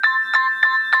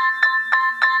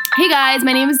Hey guys,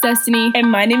 my name is Destiny.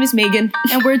 And my name is Megan.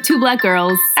 And we're two black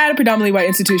girls. At a predominantly white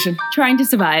institution. Trying to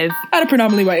survive. At a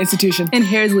predominantly white institution. And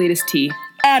here's latest tea.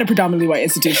 At a predominantly white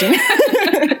institution.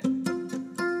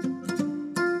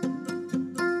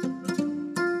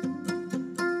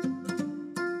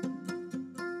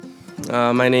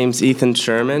 My name's Ethan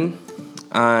Sherman.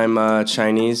 I'm a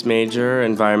Chinese major,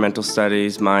 environmental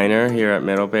studies minor here at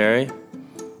Middlebury.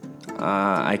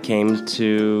 I came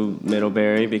to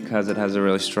Middlebury because it has a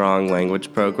really strong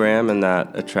language program, and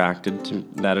that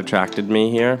attracted me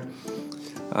here.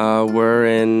 We're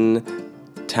in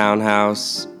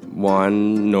Townhouse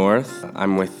 1 North.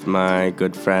 I'm with my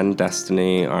good friend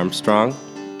Destiny Armstrong,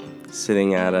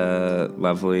 sitting at a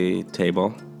lovely table.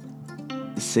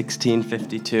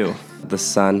 1652. The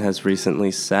sun has recently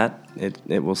set.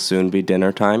 It will soon be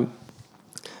dinner time.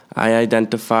 I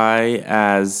identify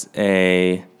as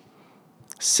a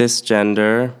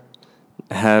cisgender,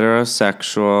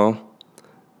 heterosexual,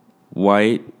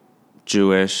 white,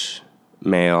 Jewish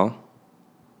male.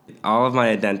 All of my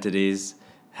identities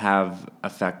have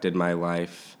affected my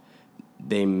life.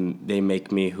 They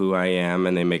make me who I am,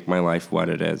 and they make my life what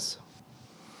it is.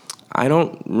 I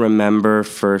don't remember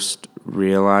first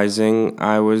realizing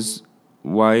I was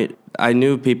white. I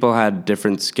knew people had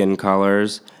different skin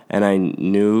colors, and I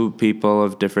knew people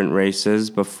of different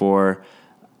races before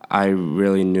I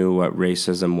really knew what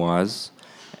racism was.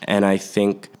 And I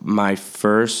think my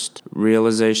first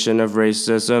realization of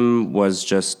racism was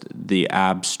just the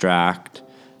abstract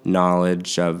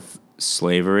knowledge of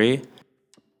slavery.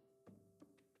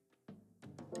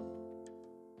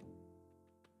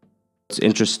 It's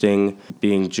interesting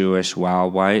being Jewish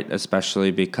while white,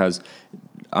 especially because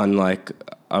unlike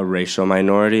a racial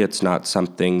minority, it's not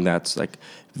something that's like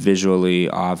visually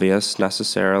obvious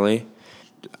necessarily.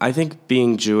 I think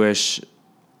being Jewish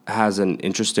has an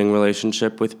interesting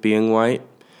relationship with being white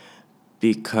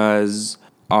because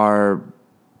our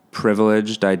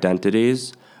privileged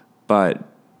identities, but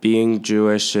being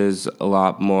Jewish is a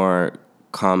lot more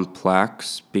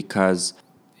complex because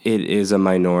it is a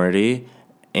minority,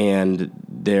 and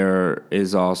there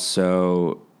is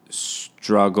also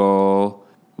struggle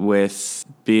with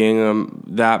being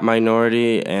that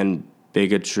minority and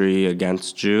bigotry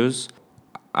against Jews.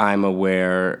 I'm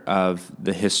aware of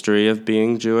the history of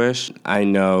being Jewish. I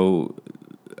know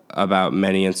about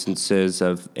many instances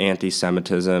of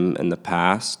anti-Semitism in the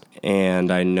past, and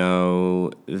I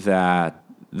know that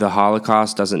the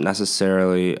Holocaust doesn't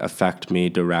necessarily affect me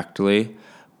directly,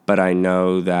 but I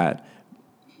know that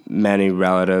many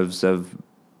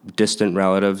distant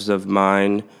relatives of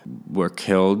mine were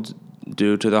killed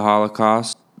due to the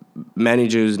Holocaust. Many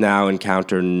Jews now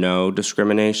encounter no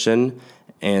discrimination,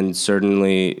 and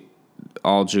certainly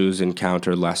all Jews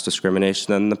encounter less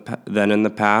discrimination than in the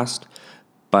past,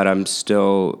 but I'm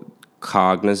still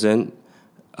cognizant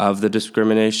of the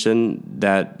discrimination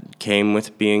that came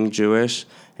with being Jewish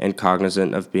and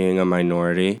cognizant of being a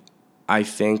minority. I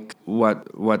think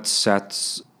what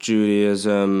sets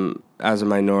Judaism as a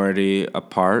minority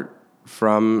apart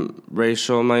from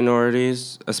racial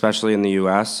minorities, especially in the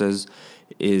U.S.,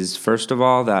 is first of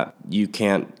all that you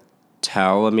can't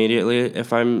tell immediately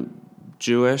if I'm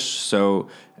Jewish, so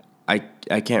I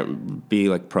can't be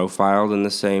like profiled in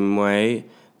the same way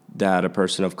that a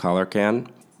person of color can.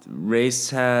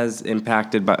 Race has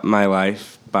impacted my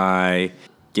life by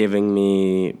giving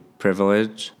me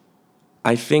privilege.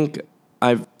 I think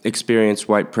I've experienced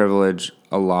white privilege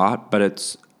a lot, but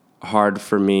it's hard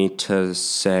for me to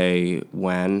say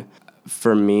when.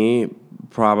 For me,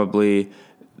 probably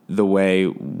the way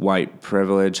white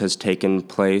privilege has taken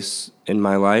place in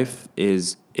my life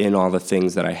is in all the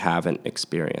things that I haven't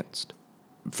experienced.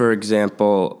 For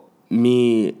example,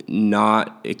 me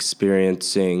not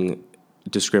experiencing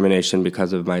discrimination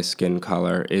because of my skin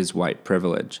color is white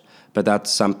privilege, but that's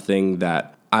something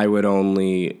that I would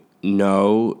only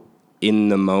know in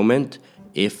the moment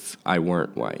if I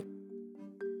weren't white.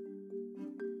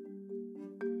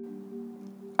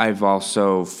 I've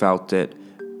also felt it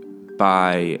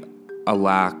by a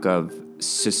lack of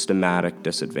systematic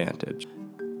disadvantage.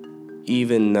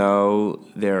 Even though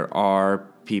there are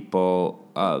people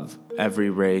of every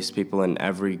race, people in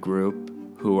every group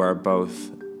who are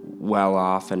both well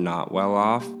off and not well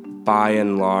off, by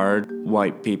and large,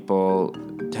 white people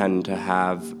tend to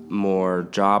have more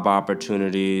job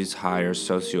opportunities, higher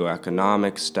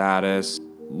socioeconomic status,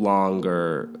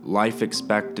 longer life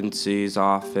expectancies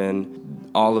often.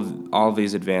 All of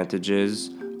these advantages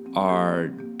are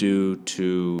due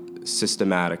to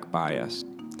systematic bias.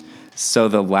 So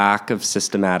the lack of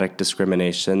systematic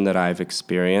discrimination that I've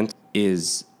experienced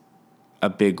is a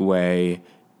big way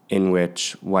in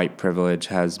which white privilege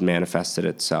has manifested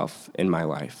itself in my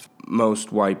life.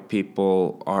 Most white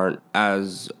people aren't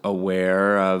as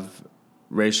aware of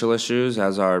racial issues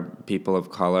as are people of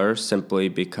color, simply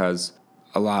because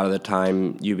a lot of the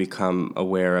time you become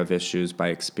aware of issues by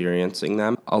experiencing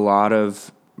them. A lot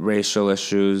of racial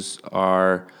issues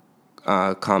are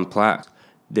complex.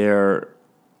 There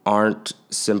aren't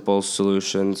simple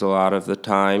solutions a lot of the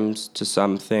times to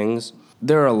some things.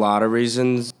 There are a lot of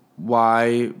reasons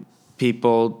why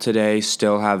people today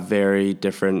still have very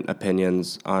different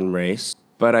opinions on race,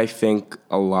 but I think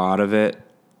a lot of it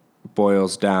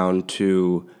boils down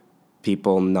to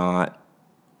people not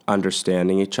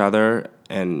understanding each other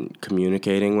and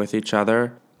communicating with each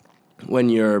other. When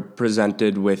you're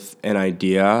presented with an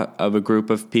idea of a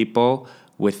group of people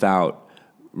without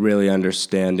really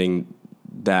understanding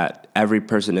that every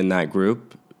person in that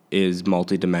group is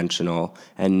multidimensional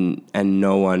and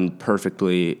no one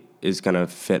perfectly is going to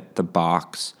fit the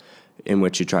box in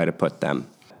which you try to put them.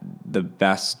 The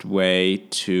best way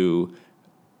to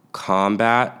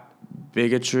combat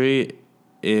bigotry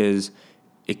is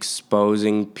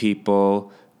exposing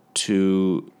people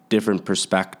to different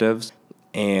perspectives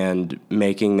and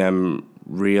making them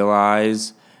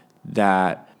realize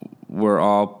that we're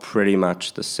all pretty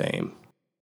much the same.